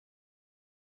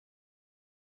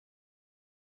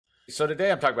So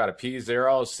today I'm talking about a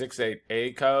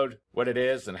P068A code, what it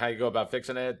is and how you go about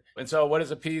fixing it. And so what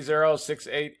is a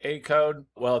P068A code?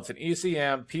 Well, it's an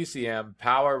ECM PCM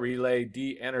power relay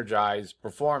de-energized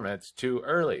performance too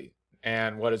early.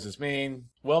 And what does this mean?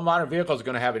 Well, modern vehicles are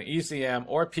going to have an ECM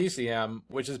or PCM,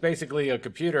 which is basically a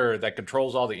computer that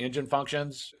controls all the engine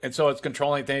functions. And so it's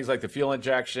controlling things like the fuel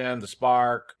injection, the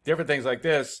spark, different things like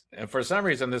this. And for some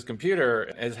reason, this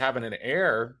computer is having an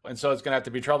error. And so it's going to have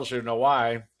to be troubleshooted to know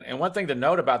why. And one thing to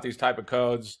note about these type of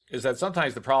codes is that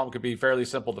sometimes the problem could be fairly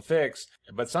simple to fix,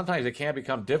 but sometimes it can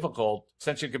become difficult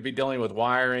since you could be dealing with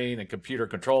wiring and computer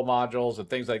control modules and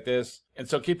things like this. And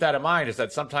so keep that in mind, is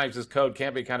that sometimes this code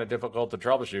can be kind of difficult to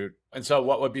troubleshoot. And so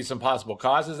what would be some possible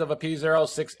causes of a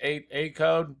P068A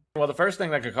code? Well, the first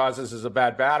thing that could cause this is a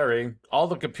bad battery. All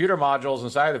the computer modules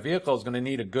inside the vehicle is going to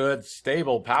need a good,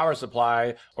 stable power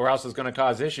supply, or else it's going to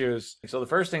cause issues. So the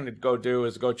first thing to go do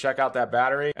is go check out that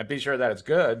battery and be sure that it's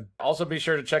good. Also be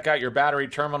sure to check out your battery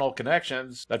terminal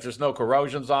connections, that there's no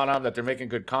corrosions on them, that they're making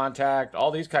good contact,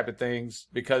 all these type of things,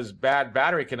 because bad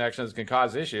battery connections can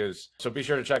cause issues. So be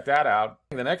sure to check that out.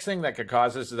 The next thing that could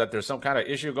cause this is that there's some kind of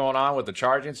issue going on with the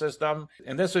charging system.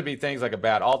 And this would be things like a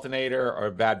bad alternator or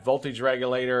a bad voltage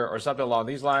regulator or something along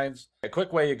these lines. A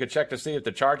quick way you could check to see if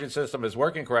the charging system is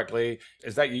working correctly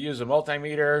is that you use a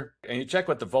multimeter and you check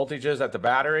what the voltage is at the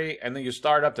battery, and then you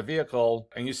start up the vehicle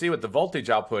and you see what the voltage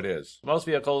output is. Most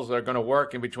vehicles are going to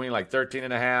work in between like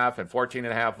 13.5 and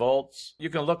 14.5 volts.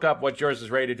 You can look up what yours is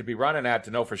rated to be running at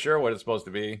to know for sure what it's supposed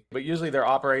to be, but usually they're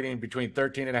operating between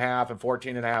 13.5 and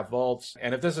 14.5 volts.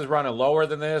 And if this is running lower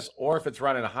than this, or if it's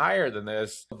running higher than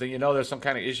this, then you know there's some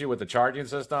kind of issue with the charging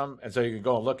system, and so you can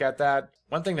go and look at that.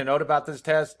 One thing to note about this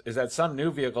test is that some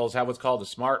new vehicles have what's called a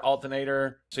smart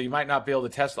alternator, so you might not be able to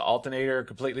test the alternator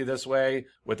completely this way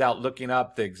without looking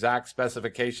up the exact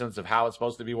specifications of how it's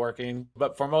supposed to be working.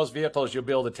 But for most vehicles, you'll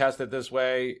be able to test it this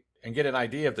way and get an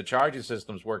idea if the charging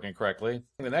system's working correctly.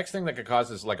 The next thing that could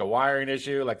cause is like a wiring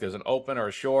issue, like there's an open or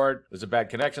a short, there's a bad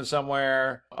connection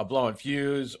somewhere, a blown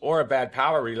fuse, or a bad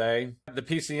power relay. The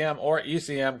PCM or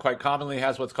ECM quite commonly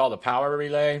has what's called a power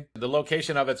relay. The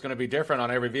location of it's going to be different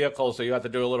on every vehicle, so you have to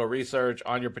do a little research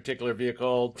on your particular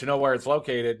vehicle to know where it's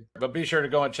located. But be sure to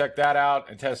go and check that out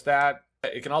and test that.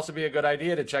 It can also be a good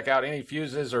idea to check out any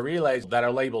fuses or relays that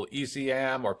are labeled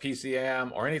ECM or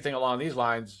PCM or anything along these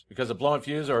lines, because a blown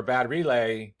fuse or a bad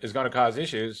relay is going to cause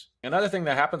issues. Another thing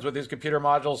that happens with these computer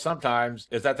modules sometimes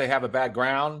is that they have a bad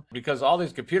ground, because all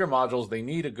these computer modules, they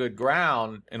need a good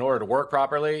ground in order to work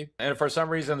properly. And if for some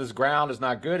reason this ground is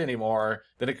not good anymore,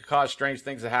 then it could cause strange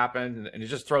things to happen, and it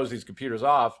just throws these computers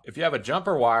off. If you have a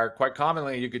jumper wire, quite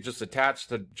commonly you could just attach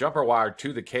the jumper wire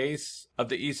to the case of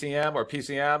the ECM or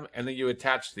PCM, and then you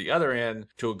attach the other end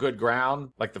to a good ground,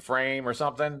 like the frame or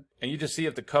something, and you just see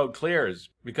if the code clears,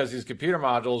 because these computer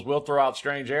modules will throw out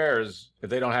strange errors if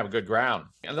they don't have a good ground.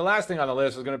 And the last thing on the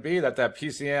list is going to be that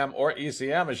PCM or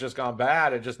ECM has just gone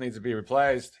bad. It just needs to be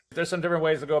replaced. There's some different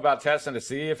ways to go about testing to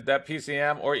see if that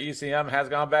PCM or ECM has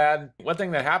gone bad. One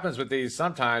thing that happens with these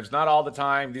sometimes, not all the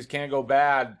time, these can go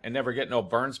bad and never get no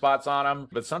burn spots on them,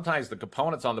 but sometimes the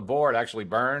components on the board actually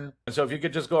burn. And so if you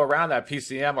could just go around that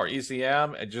PCM or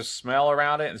ECM and just smell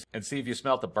around it and see if you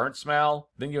smell the burnt smell,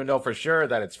 then you'll know for sure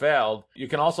that it's failed. You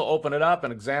can also open it up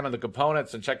and examine the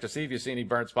components and check to see if you see any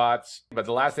burnt spots. But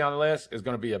the last thing on the list is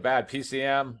going to be a bad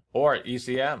PCM or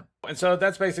ECM. And so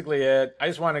that's basically it. I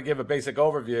just want to give a basic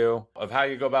overview of how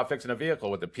you go about fixing a vehicle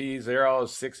with the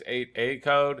P068A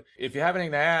code. If you have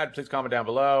anything to add, please comment down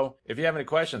below. If you have any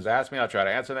questions, ask me. I'll try to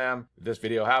answer them. If this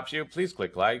video helps you, please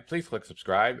click like, please click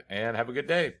subscribe, and have a good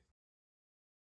day.